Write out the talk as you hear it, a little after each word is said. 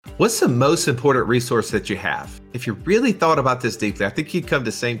What's the most important resource that you have? If you really thought about this deeply, I think you'd come to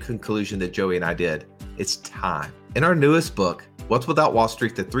the same conclusion that Joey and I did. It's time. In our newest book, Wealth Without Wall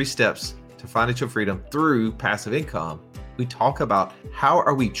Street, The 3 Steps to Financial Freedom Through Passive Income, we talk about how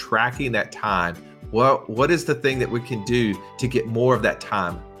are we tracking that time? What is the thing that we can do to get more of that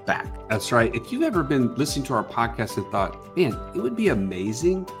time back? That's right. If you've ever been listening to our podcast and thought, man, it would be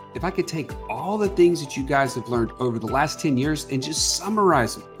amazing if I could take all the things that you guys have learned over the last 10 years and just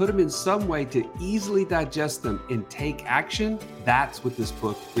summarize them, put them in some way to easily digest them and take action, that's what this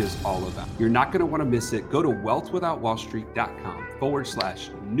book is all about. You're not going to want to miss it. Go to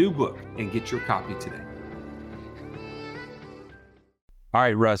wealthwithoutwallstreet.com/new book and get your copy today. All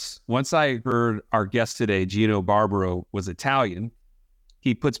right, Russ, once I heard our guest today, Gino Barbaro, was Italian,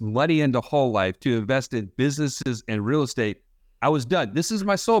 he puts money into whole life to invest in businesses and real estate. I was done. This is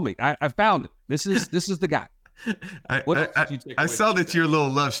my soulmate. I found it. This is the guy. I saw that you're a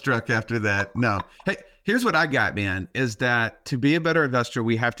little love struck after that. No. Hey, here's what I got, man, is that to be a better investor,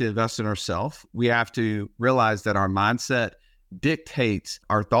 we have to invest in ourselves. We have to realize that our mindset dictates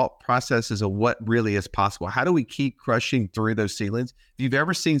our thought processes of what really is possible. How do we keep crushing through those ceilings? If you've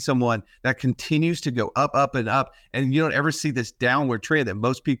ever seen someone that continues to go up, up, and up, and you don't ever see this downward trend that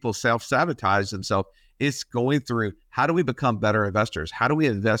most people self-sabotage themselves, it's going through, how do we become better investors? How do we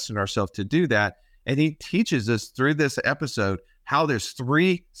invest in ourselves to do that? And he teaches us through this episode how there's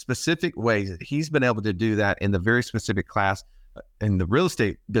 3 specific ways that he's been able to do that in the very specific class in the real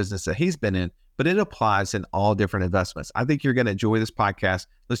estate business that he's been in, but it applies in all different investments. I think you're going to enjoy this podcast.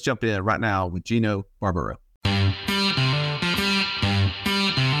 Let's jump in right now with Gino Barbaro.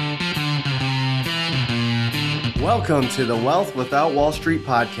 Welcome to the Wealth Without Wall Street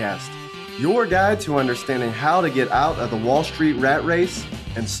podcast, your guide to understanding how to get out of the Wall Street rat race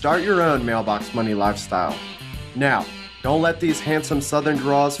and start your own mailbox money lifestyle. Now, don't let these handsome Southern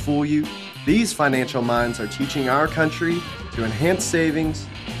draws fool you. These financial minds are teaching our country to enhance savings,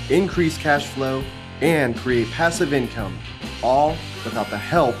 increase cash flow, and create passive income, all without the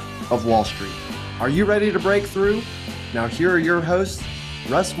help of Wall Street. Are you ready to break through? Now here are your hosts,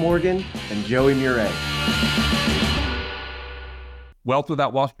 Russ Morgan and Joey Murray. Wealth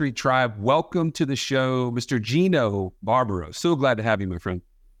Without Wall Street Tribe, welcome to the show, Mr. Gino Barbaro. So glad to have you, my friend.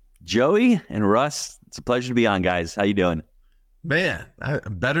 Joey and Russ, it's a pleasure to be on, guys. How you doing? Man,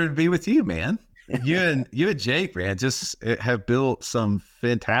 better to be with you, man. You and Jake, man, just have built some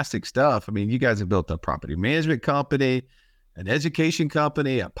fantastic stuff. I mean, you guys have built a property management company, an education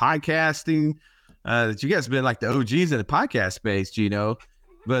company, a podcasting. That you guys have been like the OGs in the podcast space, Gino,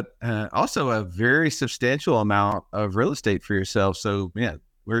 but also a very substantial amount of real estate for yourself. So, man,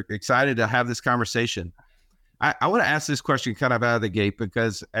 we're excited to have this conversation. I want to ask this question kind of out of the gate,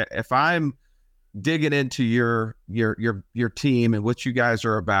 because if I'm digging into your team and what you guys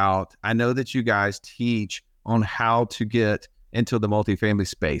are about, I know that you guys teach on how to get into the multifamily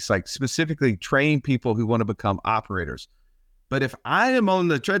space, like specifically train people who want to become operators. But if I am on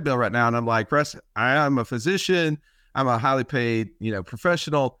the treadmill right now and I'm like, Russ, I am a physician, I'm a highly paid,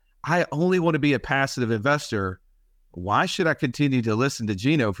 professional, I only want to be a passive investor, why should I continue to listen to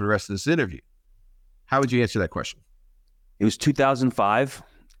Gino for the rest of this interview? How would you answer that question? It was 2005.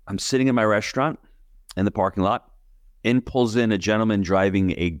 I'm sitting in my restaurant in the parking lot. In pulls in a gentleman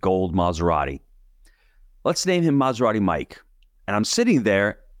driving a gold Maserati. Let's name him Maserati Mike. And I'm sitting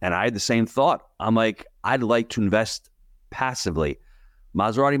there and I had the same thought. I'm like, I'd like to invest passively.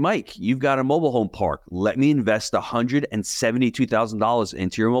 Maserati Mike, you've got a mobile home park. Let me invest $172,000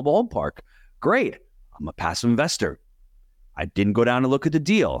 into your mobile home park. Great. I'm a passive investor. I didn't go down and look at the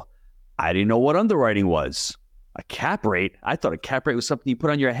deal. I didn't know what underwriting was. A cap rate? I thought a cap rate was something you put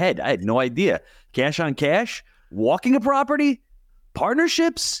on your head. I had no idea. Cash on cash? Walking a property?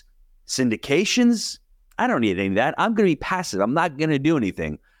 Partnerships? Syndications? I don't need any of that. I'm going to be passive. I'm not going to do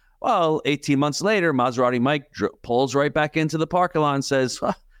anything. Well, 18 months later, Maserati Mike pulls right back into the parking lot and says,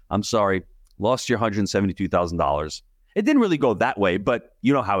 I'm sorry, lost your $172,000. It didn't really go that way, but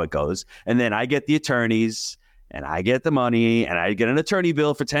you know how it goes. And then I get the attorneys and I get the money and I get an attorney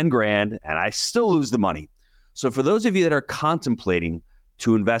bill for 10 grand and I still lose the money. So for those of you that are contemplating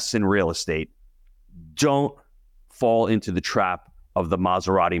to invest in real estate, don't fall into the trap of the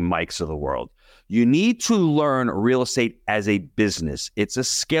Maserati Mikes of the world. You need to learn real estate as a business. It's a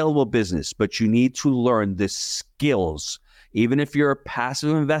scalable business, but you need to learn the skills. Even if you're a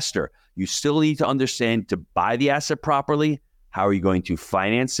passive investor, you still need to understand to buy the asset properly, how are you going to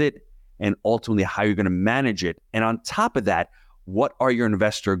finance it, and ultimately how you're going to manage it. And on top of that, what are your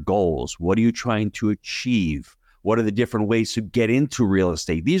investor goals? What are you trying to achieve? What are the different ways to get into real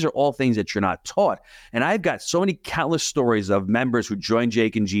estate? These are all things that you're not taught. And I've got so many countless stories of members who joined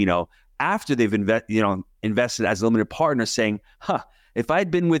Jake and Gino after they've invested as a limited partner saying, if I'd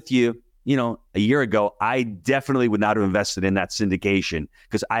been with you, a year ago, I definitely would not have invested in that syndication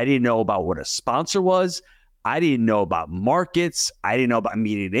because I didn't know about what a sponsor was. I didn't know about markets. I didn't know about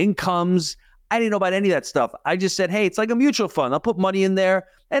median incomes. I didn't know about any of that stuff. I just said, hey, it's like a mutual fund. I'll put money in there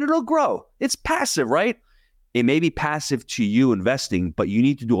and it'll grow. It's passive, right? It may be passive to you investing, but you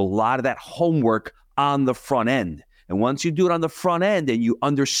need to do a lot of that homework on the front end. And once you do it on the front end and you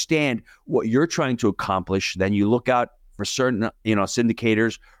understand what you're trying to accomplish, then you look out for certain,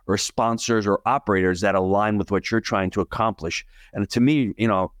 syndicators or sponsors or operators that align with what you're trying to accomplish. And to me,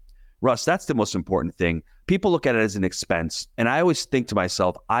 Russ, that's the most important thing. People look at it as an expense. And I always think to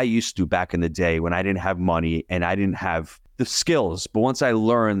myself, I used to back in the day when I didn't have money and I didn't have the skills. But once I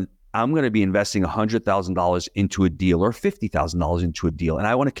learned I'm going to be investing $100,000 into a deal or $50,000 into a deal, and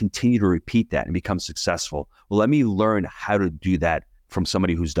I want to continue to repeat that and become successful. Well, let me learn how to do that from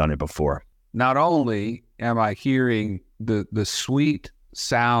somebody who's done it before. Not only am I hearing the sweet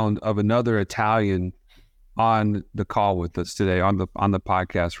sound of another Italian on the call with us today on the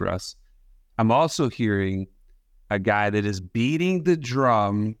podcast, Russ, I'm also hearing a guy that is beating the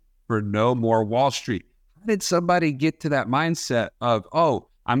drum for no more Wall Street. How did somebody get to that mindset of,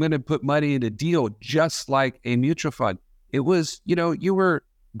 I'm going to put money in a deal just like a mutual fund? It was, you were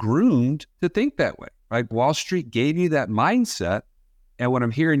groomed to think that way, right? Wall Street gave you that mindset. And what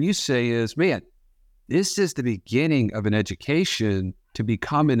I'm hearing you say is, man, this is the beginning of an education to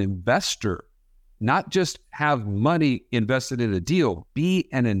become an investor, not just have money invested in a deal. Be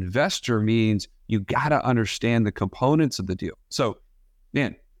an investor means you got to understand the components of the deal. So,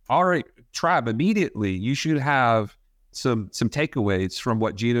 man, all right, Tribe, immediately you should have some takeaways from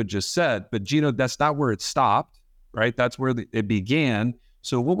what Gino just said. But Gino, that's not where it stopped, right? That's where it began.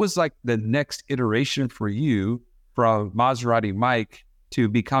 So what was like the next iteration for you from Maserati Mike to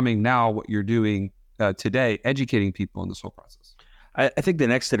becoming now what you're doing today, educating people in this whole process? I think the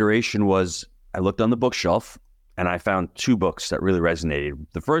next iteration was I looked on the bookshelf and I found two books that really resonated.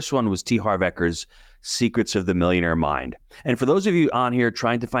 The first one was T. Harv Eker's Secrets of the Millionaire Mind. And for those of you on here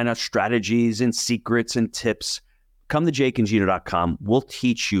trying to find out strategies and secrets and tips, come to jakeandgino.com. We'll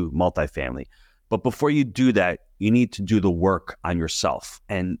teach you multifamily. But before you do that, you need to do the work on yourself.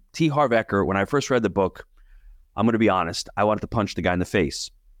 And T. Harv Eker, when I first read the book, I'm going to be honest, I wanted to punch the guy in the face.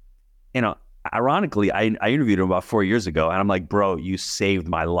 Ironically, I interviewed him about 4 years ago, and I'm like, bro, you saved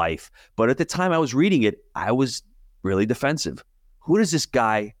my life. But at the time I was reading it, I was really defensive. Who does this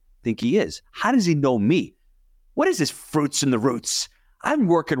guy think he is? How does he know me? What is this fruits and the roots? I'm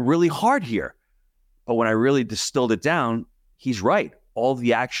working really hard here. But when I really distilled it down, he's right. All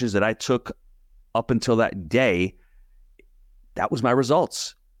the actions that I took up until that day, that was my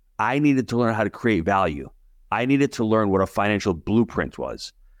results. I needed to learn how to create value. I needed to learn what a financial blueprint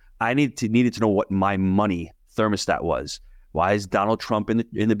was. I needed to know what my money thermostat was. Why is Donald Trump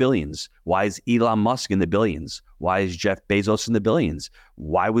in the billions? Why is Elon Musk in the billions? Why is Jeff Bezos in the billions?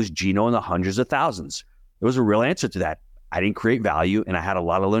 Why was Gino in the hundreds of thousands? There was a real answer to that. I didn't create value, and I had a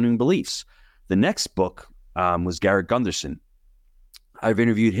lot of limiting beliefs. The next book was Garrett Gunderson. I've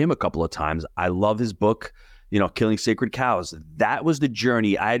interviewed him a couple of times. I love his book, Killing Sacred Cows. That was the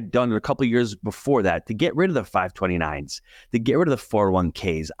journey I had done a couple of years before that to get rid of the 529s, to get rid of the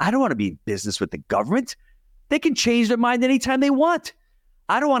 401ks. I don't want to be in business with the government. They can change their mind anytime they want.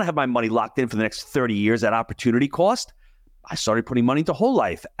 I don't want to have my money locked in for the next 30 years at opportunity cost. I started putting money into whole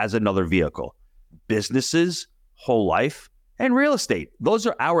life as another vehicle. Businesses, whole life, and real estate. Those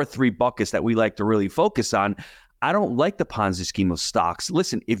are our three buckets that we like to really focus on. I don't like the Ponzi scheme of stocks.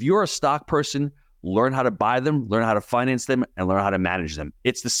 Listen, if you're a stock person, learn how to buy them, learn how to finance them, and learn how to manage them.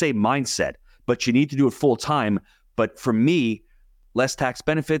 It's the same mindset, but you need to do it full time. But for me, less tax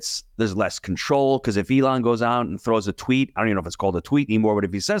benefits, there's less control, because if Elon goes out and throws a tweet, I don't even know if it's called a tweet anymore, but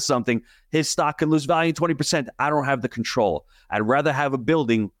if he says something, his stock can lose value 20%. I don't have the control. I'd rather have a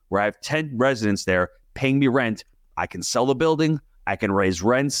building where I have 10 residents there paying me rent. I can sell the building. I can raise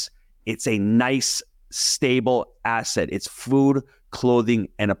rents. It's a nice, stable asset. It's food, clothing,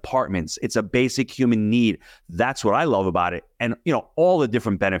 and apartments. It's a basic human need. That's what I love about it. And, all the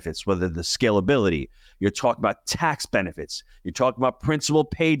different benefits, whether the scalability, you're talking about tax benefits, you're talking about principal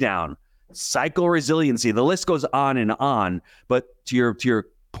pay down, cycle resiliency, the list goes on and on. But to your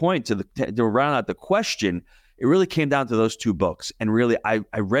point, to round out the question, it really came down to those two books. And really, I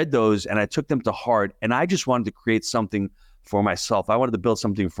read those and I took them to heart, and I just wanted to create something for myself. I wanted to build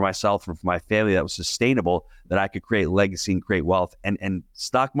something for myself and for my family that was sustainable, that I could create legacy and create wealth. And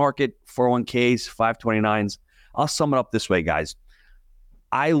stock market, 401ks, 529s, I'll sum it up this way, guys.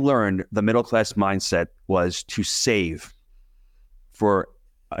 I learned the middle class mindset was to save for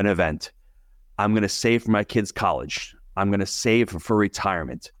an event. I'm going to save for my kids' college. I'm going to save for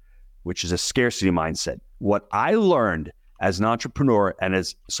retirement, which is a scarcity mindset. What I learned as an entrepreneur and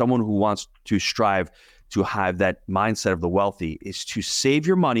as someone who wants to strive to have that mindset of the wealthy is to save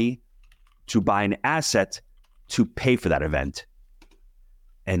your money to buy an asset to pay for that event.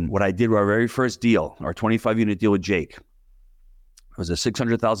 And what I did with our very first deal, our 25-unit deal with Jake, it was a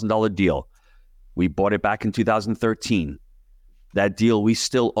 $600,000 deal. We bought it back in 2013. That deal we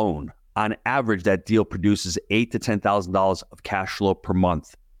still own. On average, that deal produces $8,000 to $10,000 of cash flow per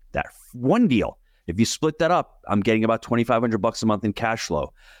month. That one deal. If you split that up, I'm getting about $2,500 a month in cash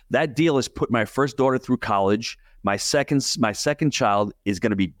flow. That deal has put my first daughter through college. My second child is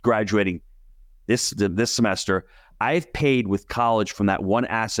going to be graduating this semester. I've paid with college from that one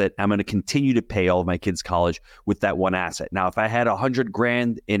asset. I'm going to continue to pay all of my kids' college with that one asset. Now, if I had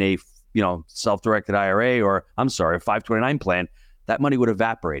 $100,000 in a self-directed IRA or a 529 plan, that money would have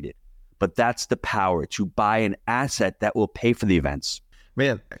evaporated. But that's the power to buy an asset that will pay for the events.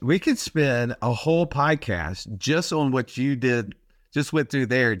 Man, we could spend a whole podcast just on what you did, just went through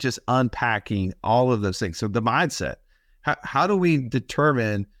there, just unpacking all of those things. So the mindset, how do we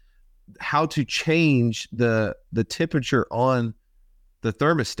determine how to change the temperature on the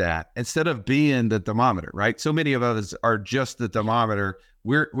thermostat instead of being the thermometer, right? So many of us are just the thermometer.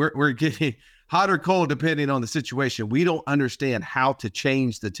 We're getting hot or cold depending on the situation. We don't understand how to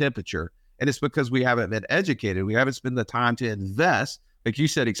change the temperature. And it's because we haven't been educated. We haven't spent the time to invest. Like you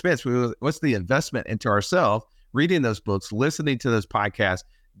said, expense. What's the investment into ourselves? Reading those books, listening to those podcasts,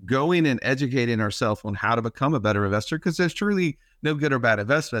 going and educating ourselves on how to become a better investor, because there's truly no good or bad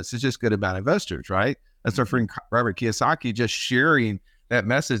investments. It's just good about investors, right? That's our friend Robert Kiyosaki just sharing that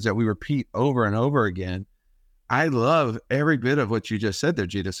message that we repeat over and over again. I love every bit of what you just said there,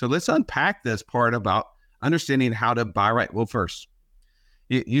 Gino. So let's unpack this part about understanding how to buy right. Well, first,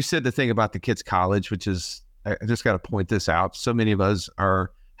 you said the thing about the kids' college, which is, I just got to point this out. So many of us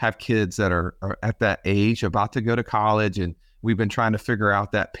have kids that are at that age, about to go to college, and we've been trying to figure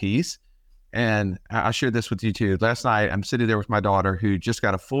out that piece. And I shared this with you too. Last night, I'm sitting there with my daughter who just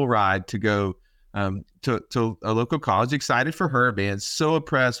got a full ride to go to a local college. Excited for her, man. So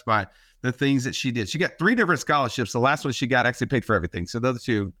impressed by the things that she did. She got 3 different scholarships. The last one she got actually paid for everything. So the other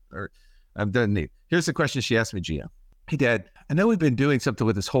 2 are doesn't need. Here's the question she asked me, Gino. Hey, Dad, I know we've been doing something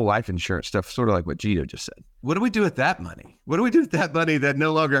with this whole life insurance stuff, sort of like what Gino just said. What do we do with that money? What do we do with that money that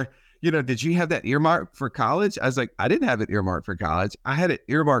no longer, did you have that earmarked for college? I was like, I didn't have it earmarked for college. I had it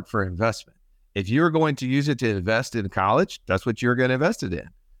earmarked for investment. If you're going to use it to invest in college, that's what you're going to invest it in.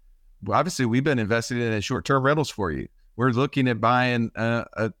 Well, obviously, we've been investing in short-term rentals for you. We're looking at buying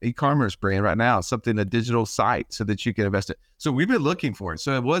an e-commerce brand right now, a digital site, so that you can invest it. So we've been looking for it.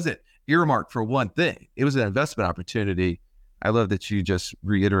 So it wasn't earmarked for one thing. It was an investment opportunity. I love that you just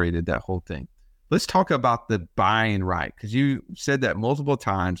reiterated that whole thing. Let's talk about the buying right, because you said that multiple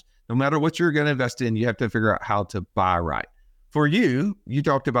times. No matter what you're going to invest in, you have to figure out how to buy right. For you, you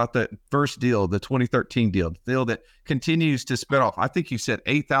talked about the first deal, the 2013 deal, the deal that continues to spin off. I think you said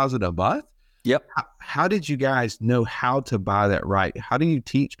 $8,000 a month. Yep. How did you guys know how to buy that right? How do you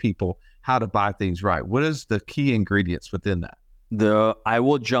teach people how to buy things right? What is the key ingredients within that? I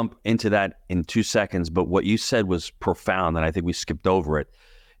will jump into that in 2 seconds, but what you said was profound, and I think we skipped over it.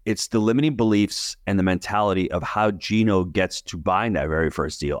 It's the limiting beliefs and the mentality of how Gino gets to buying that very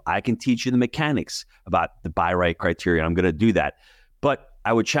first deal. I can teach you the mechanics about the buy right criteria. I'm going to do that. But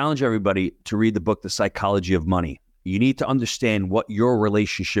I would challenge everybody to read the book, The Psychology of Money. You need to understand what your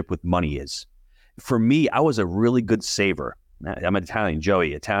relationship with money is. For me, I was a really good saver. I'm Italian,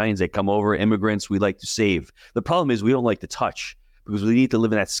 Joey. Italians, they come over, immigrants, we like to save. The problem is we don't like to touch because we need to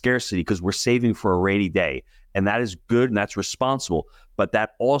live in that scarcity because we're saving for a rainy day. And that is good and that's responsible. But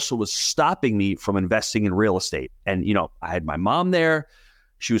that also was stopping me from investing in real estate. And, I had my mom there.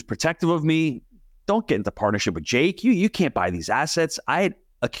 She was protective of me. Don't get into partnership with Jake. You can't buy these assets. I had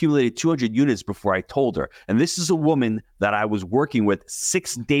accumulated 200 units before I told her. And this is a woman that I was working with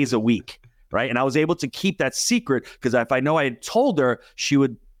 6 days a week, right? And I was able to keep that secret because if I know I had told her, she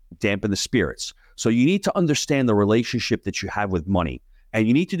would dampen the spirits. So you need to understand the relationship that you have with money. And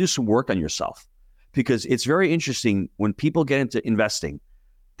you need to do some work on yourself. Because it's very interesting when people get into investing,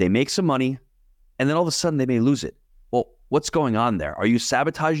 they make some money and then all of a sudden they may lose it. Well, what's going on there? Are you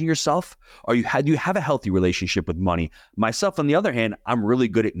sabotaging yourself? Do you have a healthy relationship with money? Myself, on the other hand, I'm really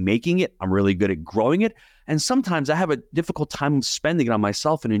good at making it. I'm really good at growing it. And sometimes I have a difficult time spending it on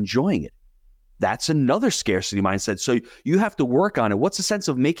myself and enjoying it. That's another scarcity mindset. So you have to work on it. What's the sense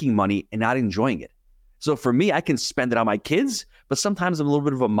of making money and not enjoying it? So for me, I can spend it on my kids, but sometimes I'm a little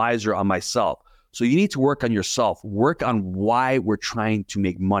bit of a miser on myself. So you need to work on yourself, work on why we're trying to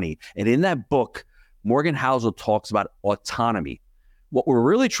make money. And in that book, Morgan Housel talks about autonomy. What we're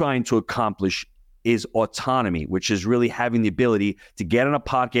really trying to accomplish is autonomy, which is really having the ability to get on a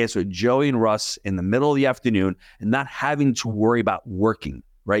podcast with Joey and Russ in the middle of the afternoon and not having to worry about working,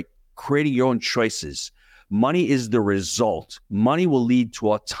 right? Creating your own choices. Money is the result. Money will lead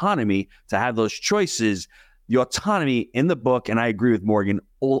to autonomy to have those choices. The autonomy in the book, and I agree with Morgan,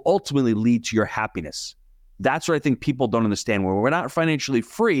 will ultimately lead to your happiness. That's what I think people don't understand. When we're not financially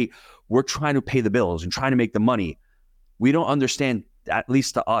free, we're trying to pay the bills and trying to make the money. We don't understand, at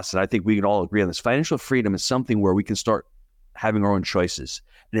least to us, and I think we can all agree on this, financial freedom is something where we can start having our own choices.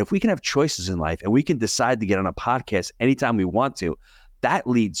 And if we can have choices in life and we can decide to get on a podcast anytime we want to, that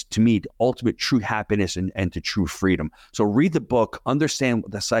leads to me to ultimate true happiness and to true freedom. So read the book, understand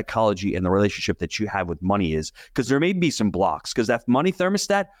what the psychology and the relationship that you have with money is, because there may be some blocks. Because that money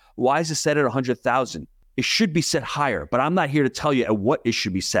thermostat, why is it set at 100,000? It should be set higher, but I'm not here to tell you at what it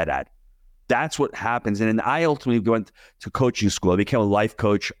should be set at. That's what happens. And then I ultimately went to coaching school. I became a life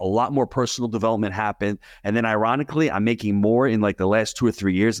coach. A lot more personal development happened. And then ironically, I'm making more in like the last 2 or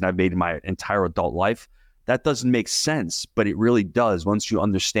 3 years than I've made in my entire adult life. That doesn't make sense, but it really does once you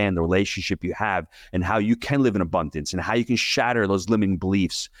understand the relationship you have and how you can live in abundance and how you can shatter those limiting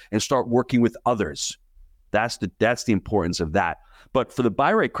beliefs and start working with others. That's the importance of that. But for the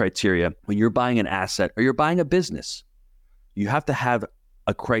buy right criteria, when you're buying an asset or you're buying a business, you have to have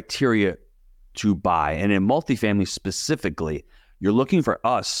a criteria to buy. And in multifamily specifically, you're looking for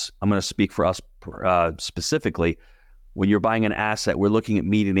us. I'm going to speak for us specifically. When you're buying an asset, we're looking at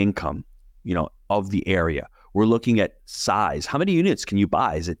median income, of the area. We're looking at size. How many units can you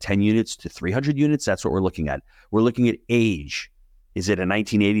buy? Is it 10 units to 300 units? That's what we're looking at. We're looking at age. Is it a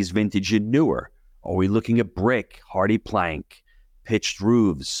 1980s vintage and newer? Are we looking at brick, hardy plank, pitched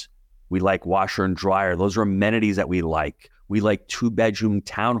roofs? We like washer and dryer. Those are amenities that we like. We like 2-bedroom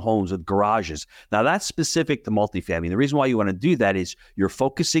townhomes with garages. Now that's specific to multifamily. The reason why you want to do that is you're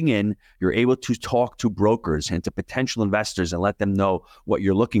focusing in, you're able to talk to brokers and to potential investors and let them know what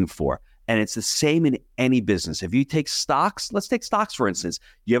you're looking for. And it's the same in any business. If you take stocks, let's take stocks, for instance.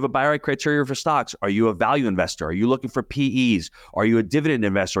 You have a buy right criteria for stocks. Are you a value investor? Are you looking for PEs? Are you a dividend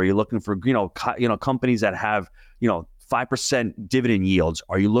investor? Are you looking for, companies that have, 5% dividend yields?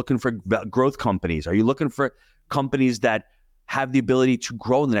 Are you looking for growth companies? Are you looking for companies that have the ability to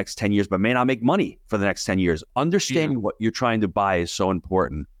grow in the next 10 years, but may not make money for the next 10 years? Understanding what you're trying to buy is so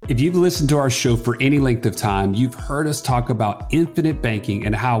important. If you've listened to our show for any length of time, you've heard us talk about infinite banking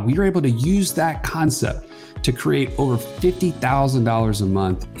and how we were able to use that concept to create over $50,000 a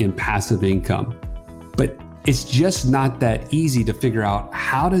month in passive income. But it's just not that easy to figure out,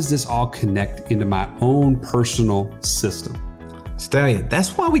 how does this all connect into my own personal system? Stallion,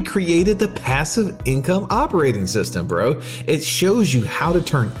 that's why we created the passive income operating system, bro. It shows you how to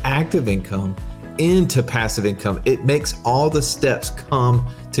turn active income into passive income. It makes all the steps come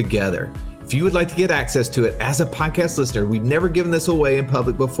together. If you would like to get access to it as a podcast listener, we've never given this away in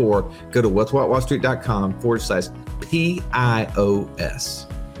public before. Go to what'swhatwallstreet.com/PIOS.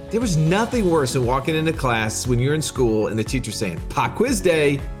 There was nothing worse than walking into class when you're in school and the teacher saying, pop quiz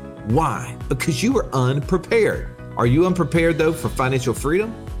day. Why? Because you were unprepared. Are you unprepared, though, for financial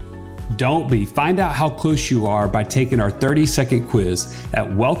freedom? Don't be. Find out how close you are by taking our 30-second quiz at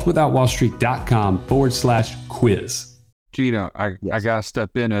wealthwithoutwallstreet.com/quiz. Gino, I got to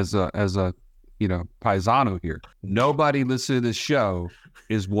step in as a paisano here. Nobody listening to this show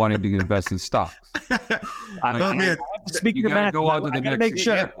is wanting to invest in stocks. Speaking of that, go on to the next. Make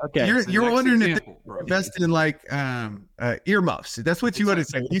sure. Yeah. Okay. You're wondering if they invest in like earmuffs. That's what you want to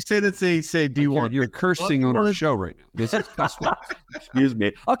say. You say that they say, do you want? You're cursing on our show right now. This is cussing. Excuse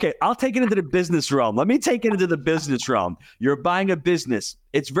me. Okay, I'll take it into the business realm. Let me take it into the business realm. You're buying a business.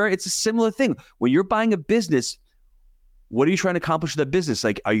 It's a similar thing. When you're buying a business, what are you trying to accomplish with that business?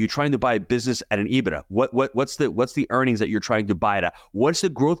 Like, are you trying to buy a business at an EBITDA? What's the earnings that you're trying to buy it at? What's the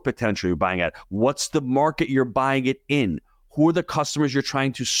growth potential you're buying at? What's the market you're buying it in? Who are the customers you're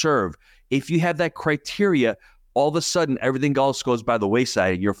trying to serve? If you have that criteria, all of a sudden everything else goes by the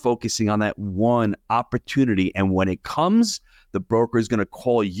wayside and you're focusing on that one opportunity. And when it comes, the broker is going to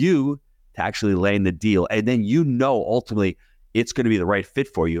call you to actually land the deal. And then ultimately it's going to be the right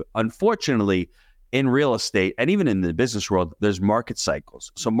fit for you. Unfortunately, in real estate and even in the business world, there's market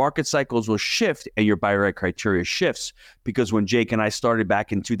cycles. So market cycles will shift and your buy right criteria shifts, because when Jake and I started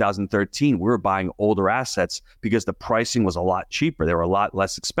back in 2013, we were buying older assets because the pricing was a lot cheaper. They were a lot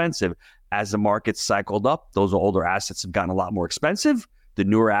less expensive. As the market cycled up, those older assets have gotten a lot more expensive The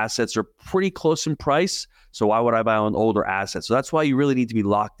newer assets are pretty close in price. So why would I buy on older assets? So that's why you really need to be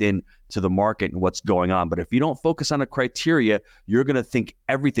locked in to the market and what's going on. But if you don't focus on the criteria, you're going to think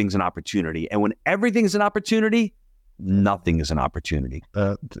everything's an opportunity. And when everything's an opportunity, nothing is an opportunity.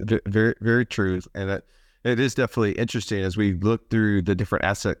 Very, very true. And it is definitely interesting as we look through the different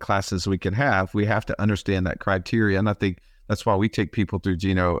asset classes we can have. We have to understand that criteria. And I think that's why we take people through,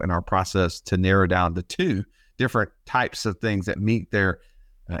 Gino, in our process to narrow down the two different types of things that meet their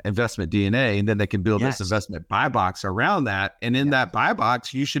investment DNA. And then they can build this investment buy box around that. And in that buy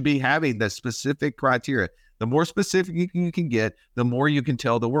box, you should be having the specific criteria. The more specific you can get, the more you can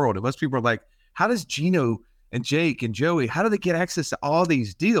tell the world. And most people are like, how does Gino and Jake and Joey, how do they get access to all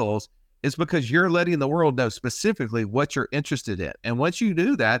these deals? It's because you're letting the world know specifically what you're interested in. And once you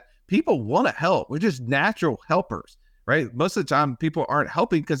do that, people want to help. We're just natural helpers, right? Most of the time, people aren't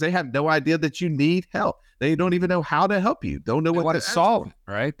helping because they have no idea that you need help. They don't even know how to help you. Don't know what to solve,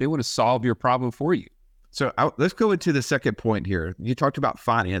 right? They want to solve your problem for you. So let's go into the second point here. You talked about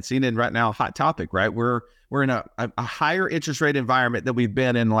financing, and right now, hot topic, right? We're in a higher interest rate environment than we've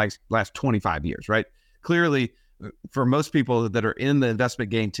been in like last 25 years, right? Clearly, for most people that are in the investment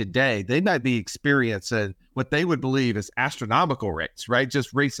game today, they might be experiencing what they would believe is astronomical rates, right?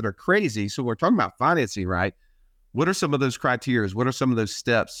 Just rates that are crazy. So we're talking about financing, right? What are some of those criteria? What are some of those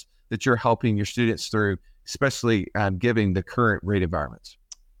steps that you're helping your students through, especially given the current rate environments?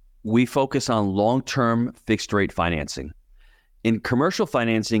 We focus on long-term fixed rate financing. In commercial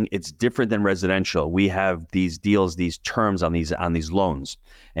financing, it's different than residential. We have these deals, these terms on these loans.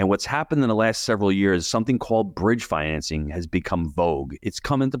 And what's happened in the last several years, something called bridge financing has become vogue. It's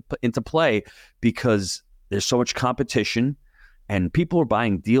come into play because there's so much competition and people are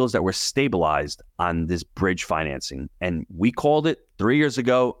buying deals that were stabilized on this bridge financing. And we called it 3 years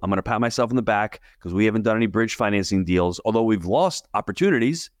ago. I'm going to pat myself on the back because we haven't done any bridge financing deals, although we've lost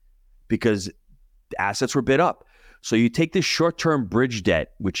opportunities because the assets were bid up. So you take this short-term bridge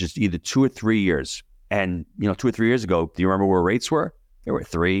debt, which is either 2 or 3 years. And, 2 or 3 years ago, do you remember where rates were? They were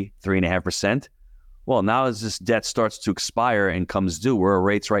 3.5%. Well, now as this debt starts to expire and comes due, where are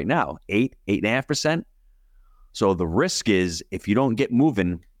rates right now? 8.5%. So the risk is if you don't get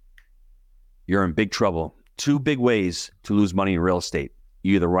moving, you're in big trouble. 2 big ways to lose money in real estate.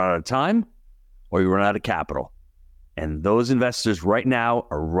 You either run out of time or you run out of capital. And those investors right now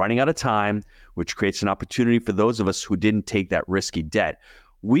are running out of time, which creates an opportunity for those of us who didn't take that risky debt.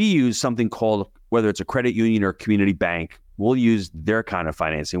 We use something called, whether it's a credit union or a community bank, we'll use their kind of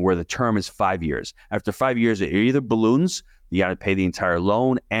financing where the term is 5 years. After 5 years, it either balloons, you got to pay the entire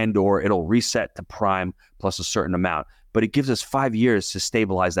loan, and or it'll reset to prime plus a certain amount. But it gives us 5 years to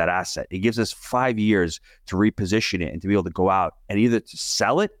stabilize that asset. It gives us 5 years to reposition it and to be able to go out and either to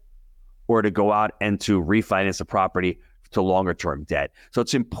sell it or to go out and to refinance the property to longer term debt. So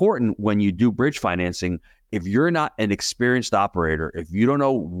it's important when you do bridge financing, if you're not an experienced operator, if you don't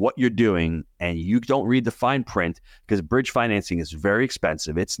know what you're doing and you don't read the fine print, because bridge financing is very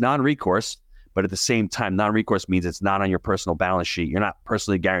expensive. It's non-recourse, but at the same time, non-recourse means it's not on your personal balance sheet. You're not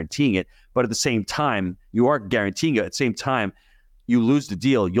personally guaranteeing it, but at the same time, you are guaranteeing it. At the same time, you lose the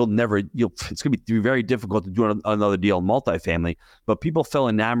deal, it's going to be very difficult to do another deal in multifamily. But people fell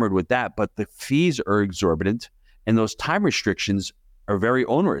enamored with that. But the fees are exorbitant, and those time restrictions are very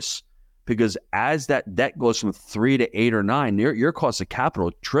onerous because as that debt goes from 3 to 8 or 9, your cost of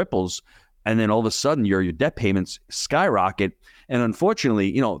capital triples, and then all of a sudden your debt payments skyrocket. And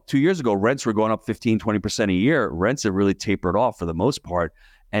unfortunately, 2 years ago, rents were going up 15-20% a year. Rents have really tapered off for the most part.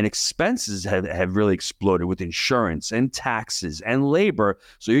 And expenses have really exploded with insurance and taxes and labor.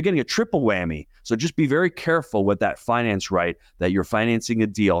 So you're getting a triple whammy. So just be very careful with that finance right, that you're financing a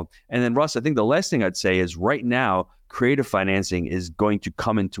deal. And then, Russ, I think the last thing I'd say is right now, creative financing is going to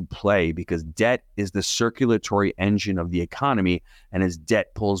come into play because debt is the circulatory engine of the economy. And as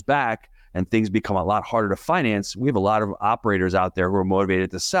debt pulls back and things become a lot harder to finance, we have a lot of operators out there who are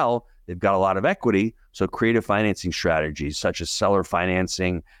motivated to sell. They've got a lot of equity. So creative financing strategies such as seller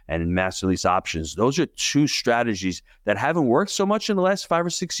financing and master lease options, those are 2 strategies that haven't worked so much in the last 5 or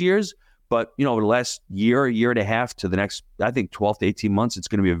 6 years. But, over the last year and a half to the next, I think 12 to 18 months, it's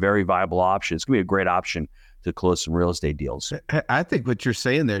going to be a very viable option. It's going to be a great option to close some real estate deals. I think what you're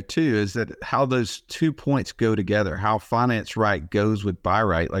saying there too is that how those 2 points go together, how finance right goes with buy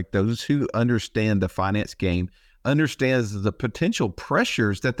right, like those who understand the finance game understands the potential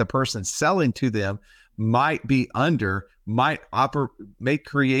pressures that the person selling to them might be under, may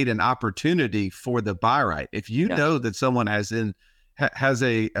create an opportunity for the buy right. If you know that someone has an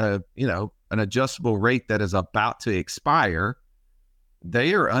adjustable rate that is about to expire,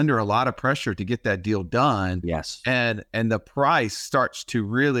 they are under a lot of pressure to get that deal done. Yes. And the price starts to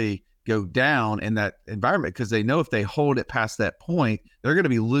really go down in that environment because they know if they hold it past that point, they're going to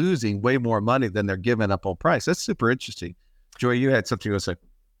be losing way more money than they're giving up on price. That's super interesting. Joy, you had something to say.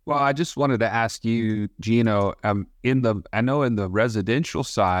 Well, I just wanted to ask you, Gino, I know in the residential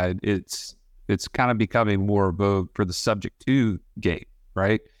side, it's kind of becoming more vogue for the subject to game,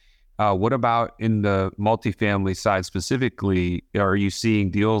 right? What about in the multifamily side specifically? Are you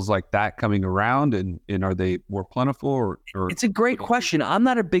seeing deals like that coming around, and are they more plentiful? Or it's a great question. I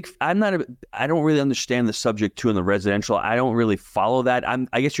don't really understand the subject to in the residential. I don't really follow that.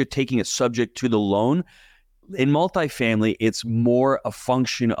 I guess you're taking it subject to the loan. In multifamily, it's more a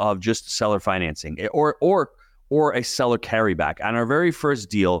function of just seller financing or a seller carryback. On our very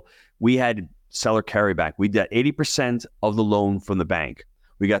first deal, we had seller carryback. We got 80% of the loan from the bank.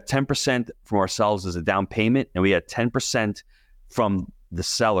 We got 10% from ourselves as a down payment, and we had 10% from the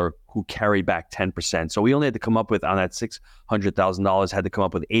seller who carried back 10%. So we only had to come up with, on that $600,000, had to come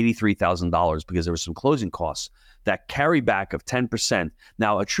up with $83,000 because there were some closing costs. That carryback of 10%.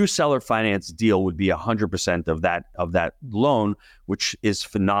 Now, a true seller finance deal would be 100% of that loan, which is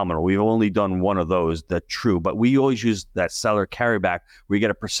phenomenal. We've only done one of those, the true, but we always use that seller carryback where you get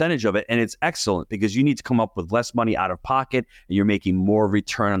a percentage of it, and it's excellent because you need to come up with less money out of pocket, and you're making more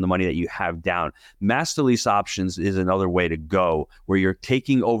return on the money that you have down. Master lease options is another way to go, where you're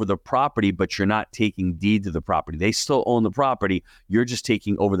taking over the property, but you're not taking deed to the property. They still own the property. You're just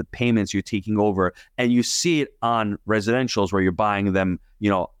taking over the payments. You're taking over, and you see it on residentials where you're buying them,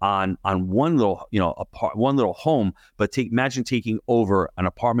 on one little, one little home, but imagine taking over an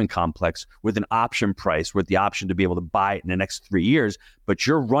apartment complex with an option price, with the option to be able to buy it in the next 3 years, but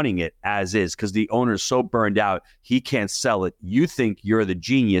you're running it as is because the owner is so burned out, he can't sell it. You think you're the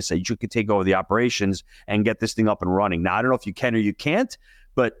genius that you could take over the operations and get this thing up and running. Now, I don't know if you can or you can't,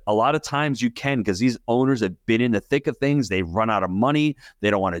 but a lot of times you can because these owners have been in the thick of things. They've run out of money. They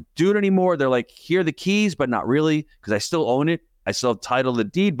don't want to do it anymore. They're like, here are the keys, but not really because I still own it. I still have title to the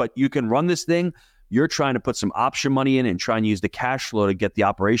deed, but you can run this thing. You're trying to put some option money in and try and use the cash flow to get the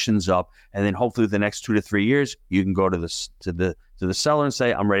operations up. And then hopefully the next 2 to 3 years, you can go to the seller and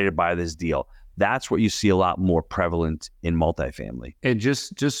say, I'm ready to buy this deal. That's what you see a lot more prevalent in multifamily. And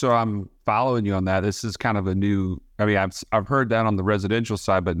just so I'm following you on that, this is kind of a new. I mean, I've heard that on the residential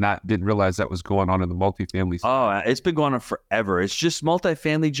side, but didn't realize that was going on in the multifamily side. Oh, it's been going on forever. It's just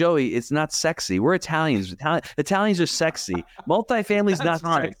multifamily, Joey. It's not sexy. We're Italians. Italians are sexy. Multifamily is not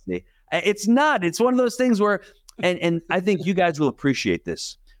sexy. It's not. It's one of those things where, and I think you guys will appreciate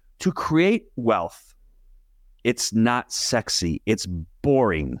this. To create wealth, it's not sexy. It's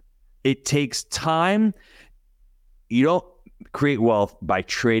boring. It takes time. You don't create wealth by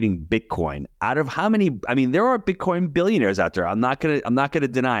trading Bitcoin. Out of how many? I mean, there are Bitcoin billionaires out there. I'm not gonna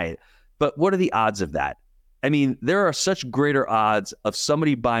deny it. But what are the odds of that? I mean, there are such greater odds of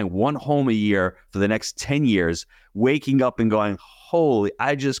somebody buying one home a year for the next 10 years, waking up and going, "Holy,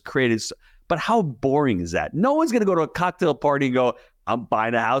 I just created." But how boring is that? No one's gonna go to a cocktail party and go, I'm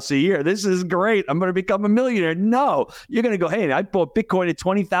buying a house a year. This is great. I'm going to become a millionaire. No, you're going to go, hey, I bought Bitcoin at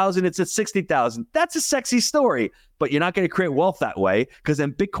 20,000. It's at 60,000. That's a sexy story, but you're not going to create wealth that way because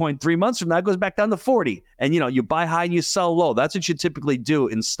then Bitcoin 3 months from now goes back down to 40. And, you buy high and you sell low. That's what you typically do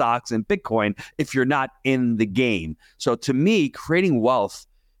in stocks and Bitcoin if you're not in the game. So to me, creating wealth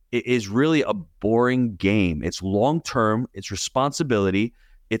is really a boring game. It's long-term. It's responsibility.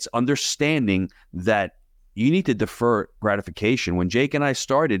 It's understanding that you need to defer gratification. When Jake and I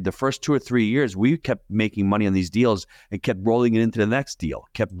started, the first 2 or 3 years, we kept making money on these deals and kept rolling it into the next deal,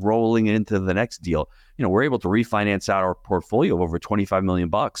 We're able to refinance out our portfolio of over $25 million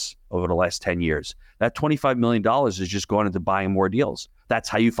over the last 10 years. That $25 million is just going into buying more deals. That's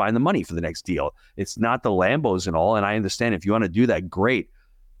how you find the money for the next deal. It's not the Lambos and all. And I understand if you want to do that, great.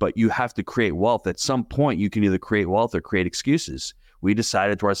 But you have to create wealth. At some point, you can either create wealth or create excuses. We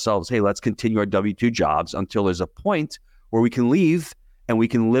decided to ourselves, hey, let's continue our W-2 jobs until there's a point where we can leave and we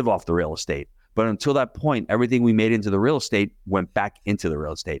can live off the real estate. But until that point, everything we made into the real estate went back into the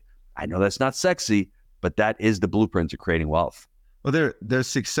real estate. I know that's not sexy, but that is the blueprint to creating wealth. Well, there's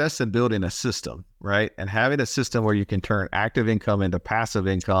success in building a system, right? And having a system where you can turn active income into passive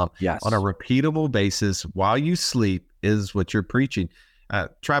income on a repeatable basis while you sleep is what you're preaching.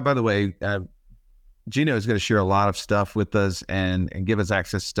 By the way, Gino is going to share a lot of stuff with us and give us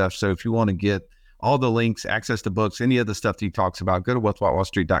access to stuff. So if you want to get all the links, access to books, any of the stuff that he talks about, go to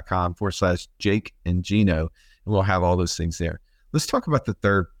wealthwithoutwallstreet.com/Jake and Gino, and we'll have all those things there. Let's talk about the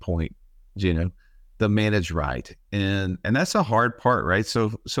third point, Gino, the manage right. And that's a hard part, right?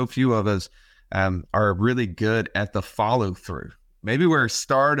 So few of us are really good at the follow through. Maybe we're a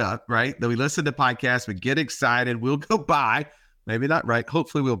startup, right? That we listen to podcasts, we get excited, we'll go buy. Maybe not right.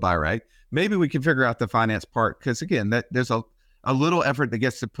 Hopefully we'll buy right. Maybe we can figure out the finance part because again, there's a little effort that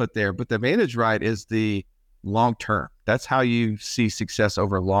gets to put there. But the manage right is the long term. That's how you see success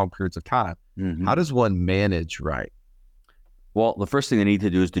over long periods of time. Mm-hmm. How does one manage right? Well, the first thing they need to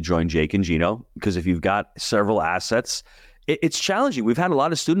do is to join Jake and Gino, because if you've got several assets, it's challenging. We've had a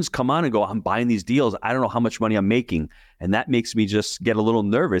lot of students come on and go, I'm buying these deals. I don't know how much money I'm making. And that makes me just get a little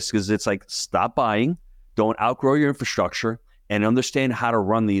nervous because it's like, stop buying, don't outgrow your infrastructure, and understand how to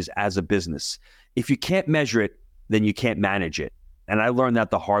run these as a business. If you can't measure it, then you can't manage it. And I learned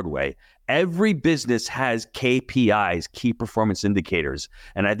that the hard way. Every business has KPIs, key performance indicators.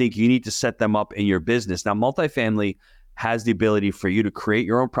 And I think you need to set them up in your business. Now, multifamily has the ability for you to create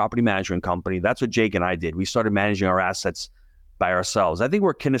your own property management company. That's what Jake and I did. We started managing our assets by ourselves. I think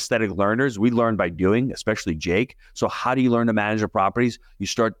we're kinesthetic learners. We learn by doing, especially Jake. So how do you learn to manage your properties? You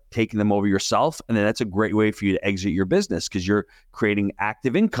start taking them over yourself. And then that's a great way for you to exit your business because you're creating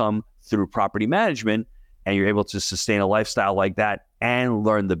active income through property management and you're able to sustain a lifestyle like that and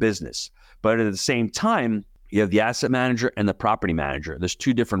learn the business. But at the same time, you have the asset manager and the property manager. There's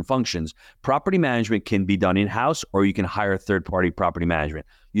two different functions. Property management can be done in-house or you can hire third-party property management.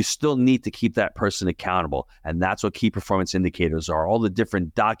 You still need to keep that person accountable. And that's what key performance indicators are. All the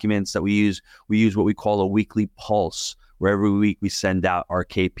different documents that we use what we call a weekly pulse, where every week we send out our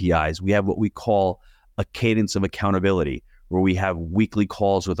KPIs. We have what we call a cadence of accountability, where we have weekly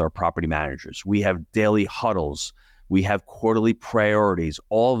calls with our property managers. We have daily huddles. We have quarterly priorities.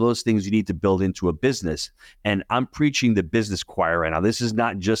 All of those things you need to build into a business. And I'm preaching the business choir right now. This is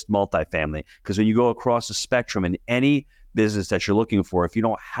not just multifamily, because when you go across the spectrum in any business that you're looking for, if you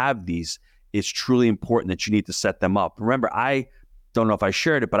don't have these, it's truly important that you need to set them up. Remember, I don't know if I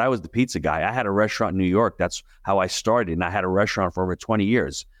shared it, but I was the pizza guy. I had a restaurant in New York. That's how I started. And I had a restaurant for over 20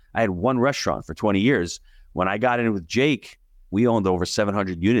 years. I had one restaurant for 20 years. When I got in with Jake, we owned over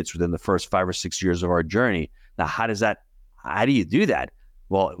 700 units within the first 5 or 6 years of our journey. Now, how do you do that?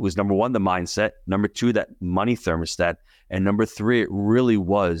 Well, it was number one, the mindset. Number two, that money thermostat. And number three, it really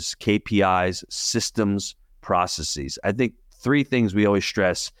was KPIs, systems, processes. I think three things we always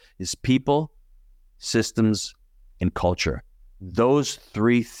stress is people, systems, and culture. Those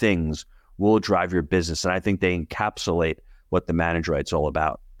three things will drive your business. And I think they encapsulate what the manager right's all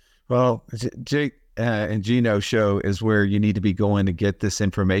about. Well, Jake and Gino show is where you need to be going to get this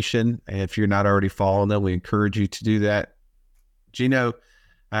information. And if you're not already following them, we encourage you to do that. Gino,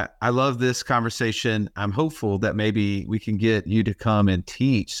 I love this conversation. I'm hopeful that maybe we can get you to come and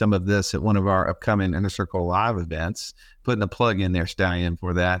teach some of this at one of our upcoming Inner Circle Live events, putting a plug in there, Stallion,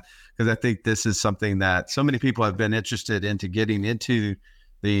 for that, because I think this is something that so many people have been interested into getting into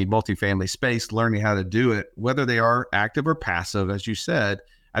the multifamily space, learning how to do it, whether they are active or passive, as you said.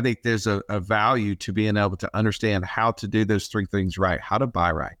 I think there's a value to being able to understand how to do those three things right, how to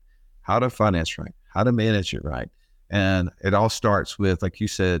buy right, how to finance right, how to manage it right. And it all starts with, like you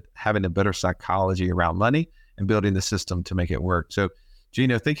said, having a better psychology around money and building the system to make it work. So,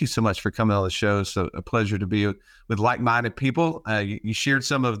 Gino, thank you so much for coming on the show. So a pleasure to be with like-minded people. You shared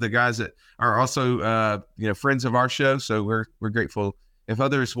some of the guys that are also, friends of our show. So we're grateful. If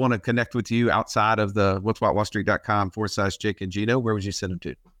others want to connect with you outside of the what'swhatwallstreet.com/Jake and Gino, where would you send them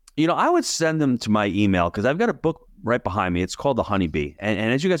to? I would send them to my email because I've got a book right behind me. It's called The Honeybee.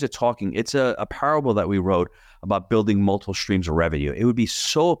 And as you guys are talking, it's a parable that we wrote about building multiple streams of revenue. It would be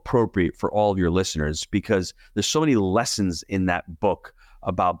so appropriate for all of your listeners because there's so many lessons in that book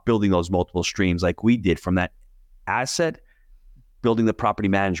about building those multiple streams like we did, from that asset, building the property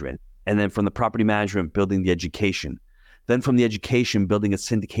management, and then from the property management, building the education. Then from the education, building a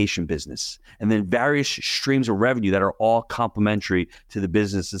syndication business, and then various streams of revenue that are all complementary to the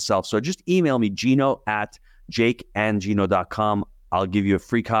business itself. So just email me, Gino@jakeandgino.com. I'll give you a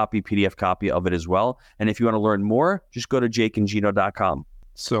free copy, PDF copy of it as well. And if you want to learn more, just go to jakeandgino.com.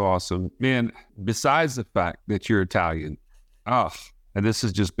 So awesome. Man, besides the fact that you're Italian, and this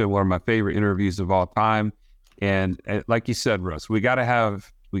has just been one of my favorite interviews of all time. And like you said, Russ, we got to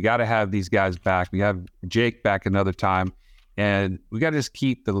have these guys back. We have Jake back another time, and we got to just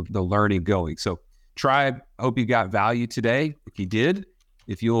keep the learning going. So Tribe, hope you got value today. If you did,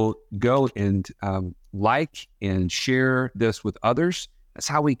 if you'll go and like and share this with others, that's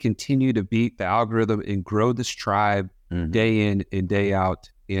how we continue to beat the algorithm and grow this tribe day in and day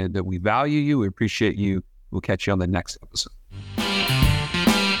out. And we value you. We appreciate you. We'll catch you on the next episode.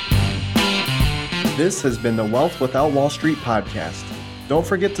 This has been the Wealth Without Wall Street podcast. Don't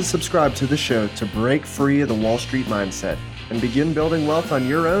forget to subscribe to the show to break free of the Wall Street mindset and begin building wealth on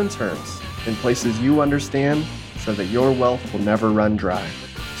your own terms in places you understand, so that your wealth will never run dry.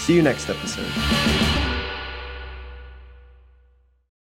 See you next episode.